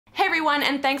everyone,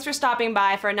 and thanks for stopping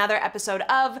by for another episode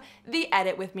of the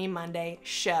Edit With Me Monday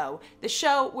show. The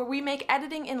show where we make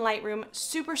editing in Lightroom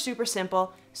super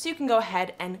simple so you can go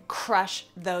ahead and crush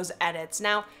those edits.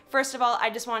 Now, first of all,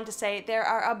 I just wanted to say there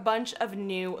are a bunch of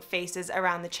new faces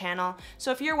around the channel.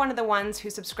 So if you're one of the ones who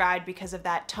subscribed because of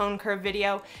that tone curve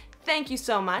video, thank you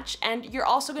so much. And you're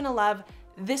also gonna love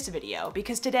this video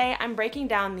because today I'm breaking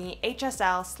down the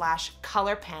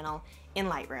HSL/color panel in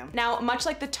Lightroom. Now, much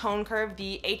like the tone curve,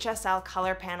 the HSL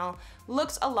color panel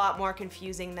looks a lot more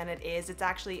confusing than it is. It's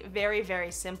actually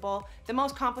very simple. The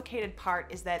most complicated part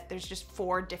is that there's just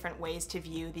 4 different ways to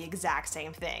view the exact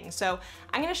same thing. So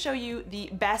I'm gonna show you the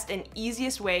best and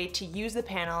easiest way to use the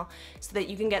panel so that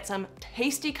you can get some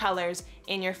tasty colors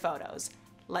in your photos.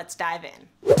 Let's dive in.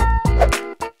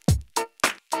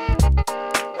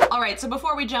 Alright, so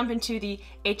before we jump into the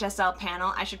HSL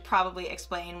panel, I should probably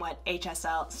explain what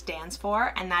HSL stands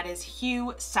for, and that is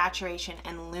hue, saturation,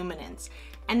 and luminance.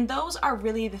 And those are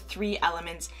really the 3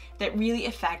 elements that really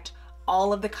affect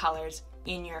all of the colors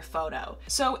in your photo.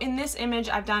 So in this image,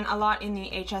 I've done a lot in the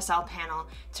HSL panel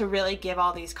to really give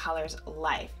all these colors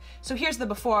life. So here's the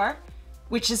before,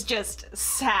 which is just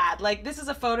sad. Like, this is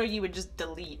a photo you would just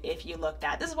delete if you looked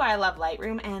at. This is why I love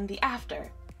Lightroom. And the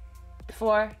after.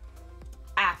 Before,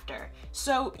 after.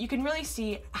 So you can really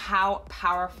see how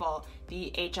powerful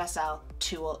the HSL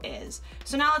tool is.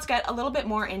 So now let's get a little bit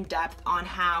more in depth on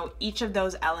how each of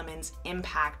those elements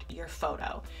impact your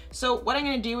photo. So what I'm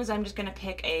going to do is I'm just going to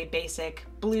pick a basic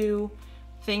blue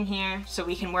thing here so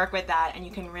we can work with that and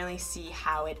you can really see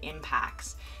how it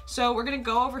impacts. So we're going to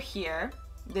go over here.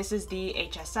 This is the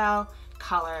HSL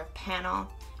color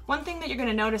panel. One thing that you're going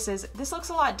to notice is this looks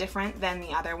a lot different than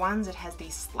the other ones. It has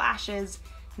these slashes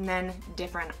and then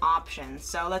different options.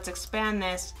 So let's expand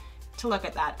this to look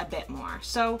at that a bit more.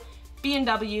 So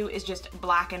B&W is just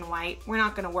black and white. We're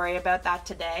not going to worry about that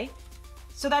today.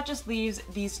 So that just leaves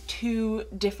these 2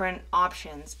 different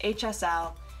options,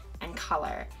 HSL and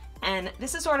color. And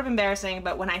this is sort of embarrassing,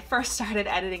 but when I first started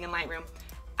editing in Lightroom,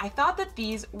 I thought that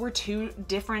these were 2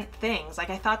 different things. Like,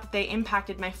 I thought that they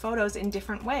impacted my photos in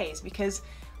different ways because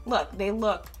look, they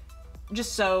look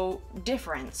just so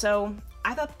different. So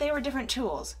I thought they were different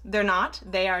tools. They're not.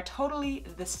 They are totally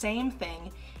the same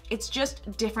thing. It's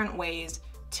just different ways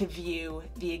to view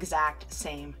the exact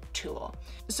same tool.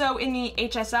 So in the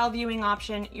HSL viewing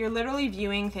option, you're literally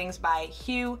viewing things by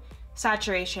hue,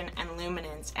 saturation, and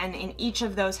luminance. And in each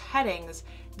of those headings,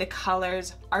 the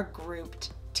colors are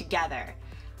grouped together.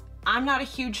 I'm not a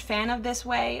huge fan of this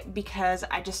way because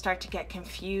I just start to get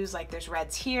confused. Like, there's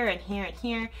reds here and here and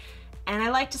here. And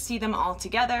I like to see them all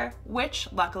together, which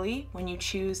luckily, when you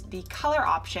choose the color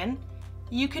option,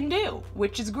 you can do,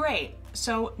 which is great.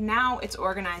 So now it's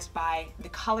organized by the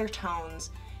color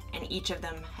tones and each of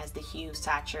them has the hue,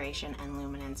 saturation, and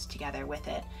luminance together with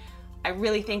it. I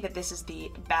really think that this is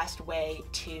the best way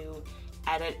to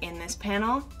edit in this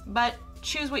panel, but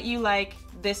choose what you like.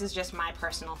 This is just my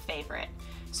personal favorite.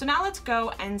 So now let's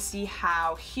go and see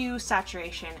how hue,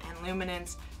 saturation, and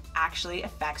luminance actually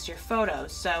affects your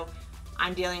photos. So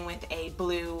I'm dealing with a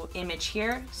blue image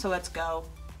here, so let's go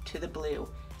to the blue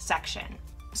section.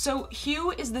 So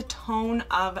hue is the tone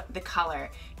of the color.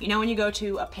 You know when you go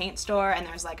to a paint store and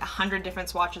there's like 100 different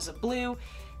swatches of blue?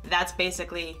 That's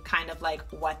basically kind of like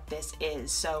what this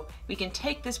is. So we can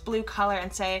take this blue color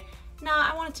and say, nah,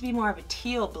 I want it to be more of a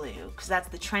teal blue because that's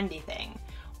the trendy thing.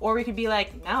 Or we could be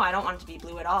like, no, I don't want it to be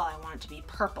blue at all. I want it to be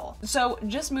purple. So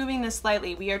just moving this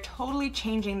slightly, we are totally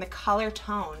changing the color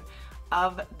tone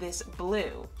of this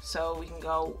blue. So we can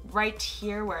go right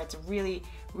here where it's really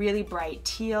bright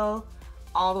teal,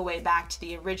 all the way back to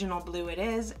the original blue it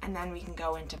is, and then we can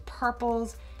go into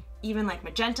purples, even like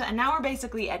magenta, and now we're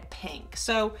basically at pink.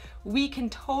 So we can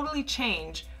totally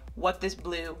change what this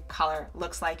blue color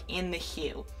looks like in the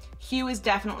hue. Hue is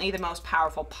definitely the most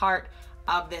powerful part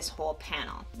of this whole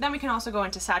panel. Then we can also go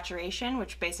into saturation,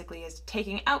 which basically is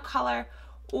taking out color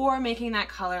or making that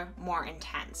color more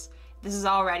intense. This is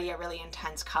already a really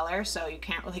intense color, so you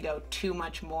can't really go too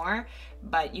much more,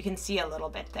 but you can see a little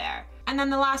bit there. And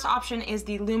then the last option is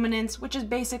the luminance, which is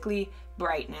basically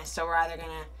brightness. So we're either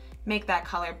gonna make that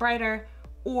color brighter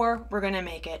or we're gonna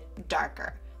make it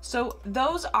darker. So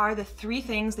those are the 3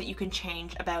 things that you can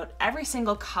change about every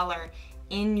single color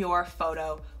in your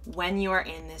photo when you are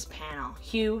in this panel: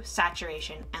 hue,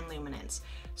 saturation, and luminance.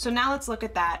 So now let's look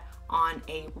at that on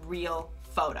a real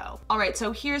photo. All right,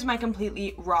 so here's my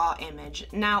completely raw image.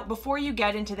 Now, before you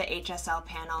get into the HSL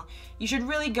panel, you should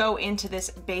really go into this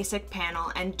basic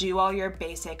panel and do all your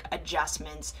basic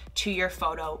adjustments to your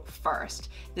photo first.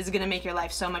 This is gonna make your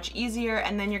life so much easier,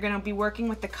 and then you're gonna be working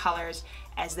with the colors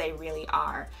as they really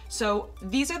are. So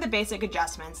these are the basic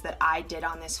adjustments that I did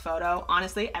on this photo.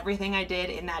 Honestly, everything I did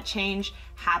in that change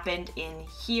happened in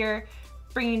here.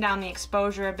 Bringing down the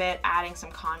exposure a bit, adding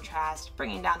some contrast,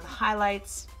 bringing down the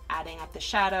highlights, adding up the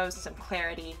shadows, some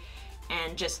clarity,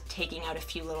 and just taking out a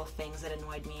few little things that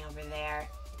annoyed me over there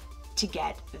to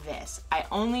get this. I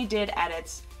only did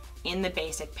edits in the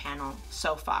basic panel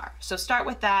so far. So start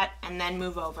with that and then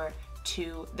move over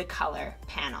to the color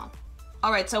panel.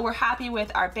 All right, so we're happy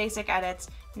with our basic edits.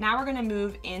 Now we're gonna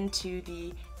move into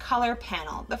the color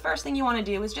panel. The first thing you wanna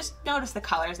do is just notice the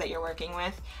colors that you're working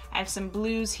with. I have some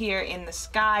blues here in the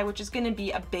sky, which is gonna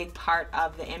be a big part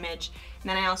of the image. And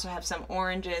then I also have some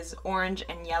oranges, orange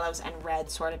and yellows and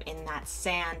reds sort of in that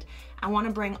sand. I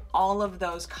wanna bring all of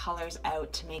those colors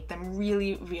out to make them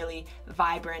really, really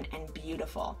vibrant and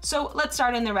beautiful. So let's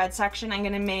start in the red section. I'm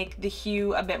gonna make the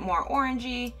hue a bit more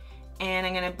orangey, and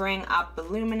I'm gonna bring up the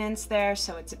luminance there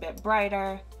so it's a bit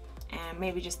brighter, and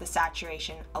maybe just the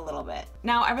saturation a little bit.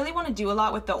 Now, I really wanna do a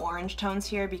lot with the orange tones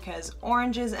here because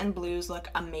oranges and blues look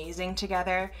amazing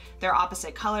together. They're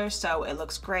opposite colors, so it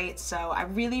looks great. So I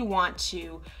really want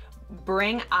to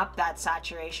bring up that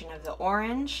saturation of the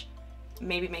orange,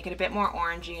 maybe make it a bit more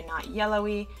orangey and not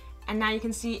yellowy. And now you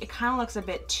can see it kind of looks a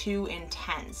bit too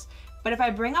intense. But if I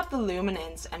bring up the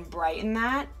luminance and brighten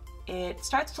that, it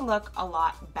starts to look a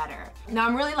lot better. Now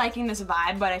I'm really liking this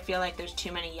vibe, but I feel like there's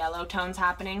too many yellow tones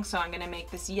happening, so I'm gonna make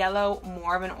this yellow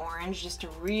more of an orange just to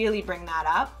really bring that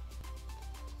up.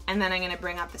 And then I'm gonna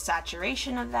bring up the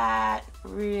saturation of that,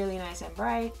 really nice and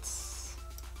bright.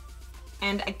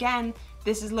 And again,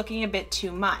 this is looking a bit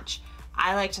too much.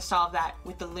 I like to solve that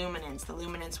with the luminance. The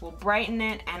luminance will brighten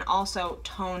it and also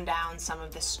tone down some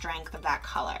of the strength of that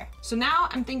color. So now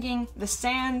I'm thinking the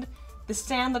sand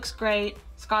looks great.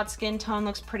 Scott's skin tone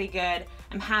looks pretty good.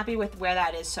 I'm happy with where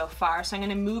that is so far, so I'm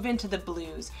gonna move into the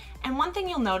blues. And one thing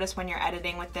you'll notice when you're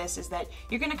editing with this is that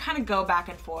you're gonna kind of go back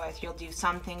and forth. You'll do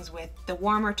some things with the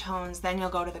warmer tones, then you'll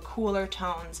go to the cooler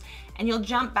tones, and you'll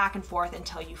jump back and forth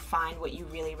until you find what you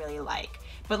really, really like.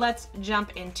 But let's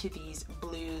jump into these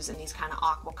blues and these kind of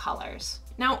aqua colors.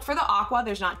 Now for the aqua,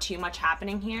 there's not too much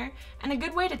happening here, and a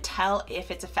good way to tell if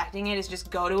it's affecting it is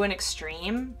just go to an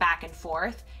extreme back and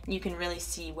forth, and you can really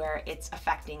see where it's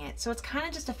affecting it. So it's kind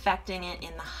of just affecting it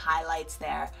in the highlights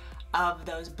there of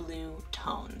those blue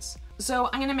tones. So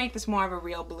I'm gonna make this more of a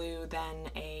real blue than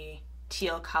a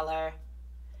teal color.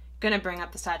 Gonna bring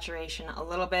up the saturation a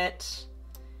little bit,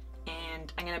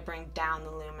 and I'm gonna bring down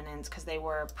the luminance because they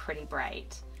were pretty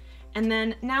bright. And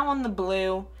then now on the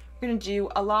blue, we're gonna do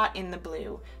a lot in the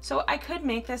blue. So I could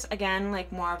make this again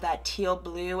like more of that teal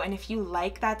blue, and if you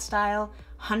like that style,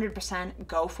 100%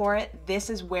 go for it. This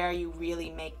is where you really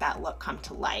make that look come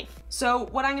to life. So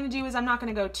what I'm gonna do is I'm not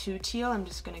gonna go too teal, I'm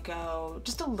just gonna go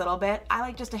just a little bit. I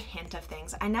like just a hint of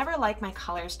things. I never like my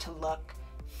colors to look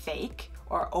fake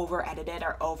or over edited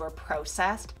or over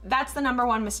processed. That's the number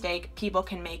one mistake people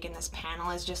can make in this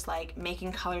panel, is just like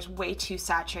making colors way too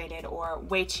saturated or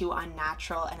way too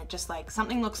unnatural, and it just like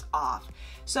something looks off.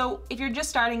 So if you're just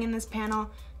starting in this panel,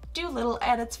 do little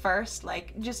edits first,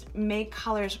 like just make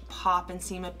colors pop and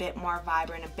seem a bit more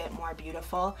vibrant, a bit more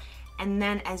beautiful. And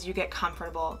then as you get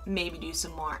comfortable, maybe do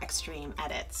some more extreme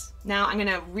edits. Now I'm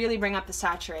gonna really bring up the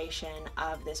saturation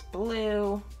of this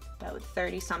blue, about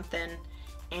 30 something.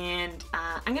 And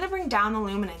I'm gonna bring down the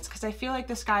luminance because I feel like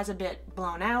the sky's a bit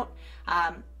blown out.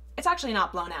 It's actually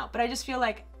not blown out, but I just feel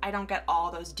like I don't get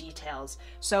all those details.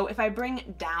 So if I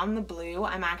bring down the blue,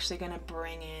 I'm actually gonna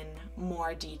bring in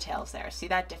more details there. See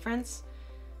that difference?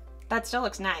 That still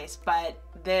looks nice, but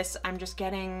this, I'm just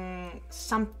getting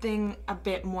something a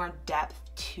bit more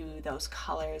depth to those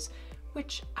colors,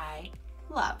 which I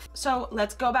love. So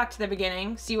let's go back to the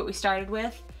beginning, see what we started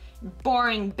with.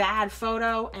 Boring, bad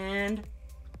photo, and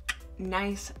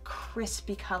nice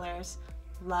crispy colors.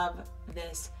 Love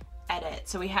this edit.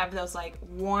 So we have those like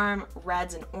warm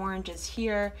reds and oranges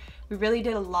here. We really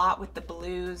did a lot with the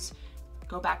blues.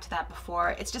 Go back to that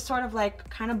before. It's just sort of like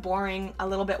kind of boring, a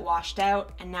little bit washed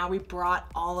out, and now we brought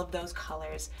all of those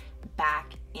colors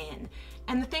back in.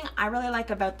 And the thing I really like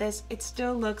about this, it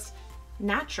still looks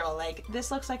natural. Like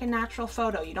this looks like a natural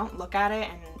photo. You don't look at it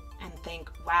and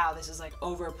think, wow, this is like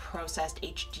over processed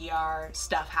HDR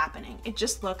stuff happening. It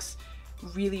just looks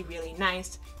really, really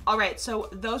nice. All right, so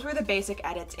those were the basic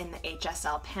edits in the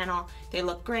HSL panel. They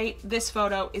look great. This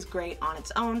photo is great on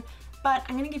its own, but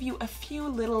I'm gonna give you a few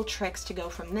little tricks to go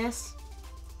from this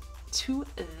to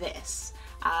this.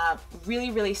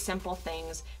 Really, really simple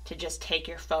things to just take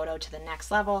your photo to the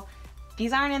next level.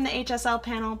 These aren't in the HSL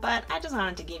panel, but I just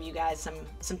wanted to give you guys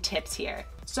some tips here.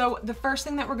 So the first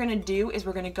thing that we're gonna do is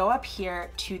we're gonna go up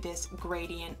here to this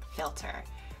gradient filter.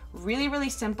 Really, really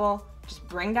simple. Just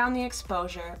bring down the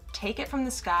exposure, take it from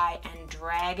the sky and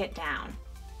drag it down.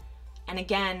 And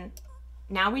again,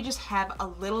 now we just have a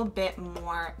little bit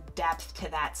more depth to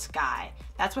that sky.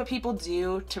 That's what people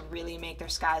do to really make their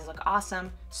skies look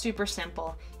awesome. Super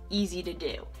simple, easy to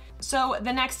do. So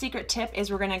the next secret tip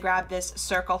is we're gonna grab this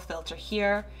circle filter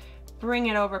here, bring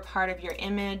it over part of your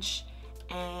image,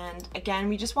 and again,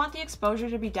 we just want the exposure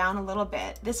to be down a little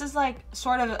bit. This is like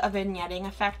sort of a vignetting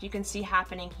effect you can see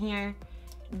happening here,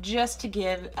 just to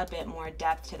give a bit more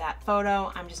depth to that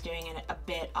photo. I'm just doing it a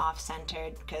bit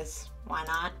off-centered because why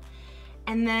not?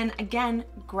 And then again,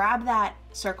 grab that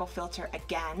circle filter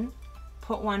again,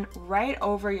 put one right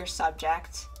over your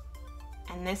subject,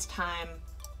 and this time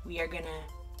we are gonna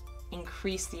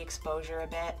increase the exposure a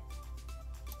bit.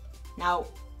 Now,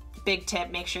 big tip,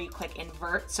 make sure you click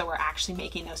invert so we're actually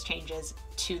making those changes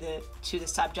to the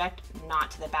subject,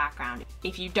 not to the background.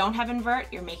 If you don't have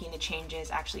invert, you're making the changes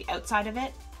actually outside of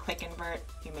it. Click invert,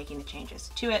 you're making the changes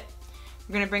to it.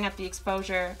 We're gonna bring up the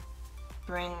exposure,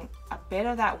 bring a bit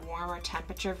of that warmer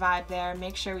temperature vibe there.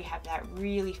 Make sure we have that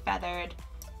really feathered,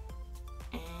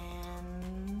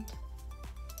 and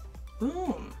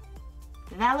boom.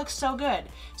 That looks so good.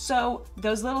 So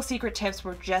those little secret tips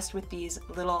were just with these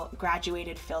little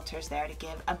graduated filters there to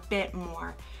give a bit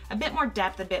more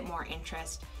depth, a bit more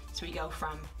interest. So we go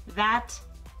from that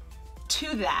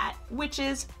to that, which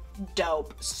is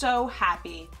dope. So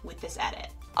happy with this edit.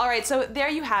 All right, so there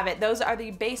you have it. Those are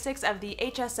the basics of the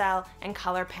HSL and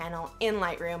color panel in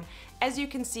Lightroom. As you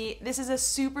can see, this is a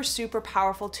super, super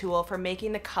powerful tool for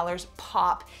making the colors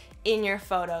pop in your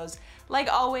photos. Like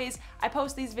always, I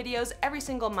post these videos every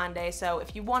single Monday, so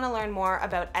if you want to learn more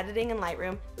about editing in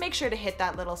Lightroom, make sure to hit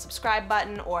that little subscribe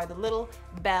button or the little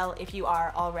bell if you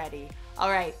are already. All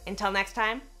right, until next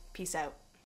time, peace out.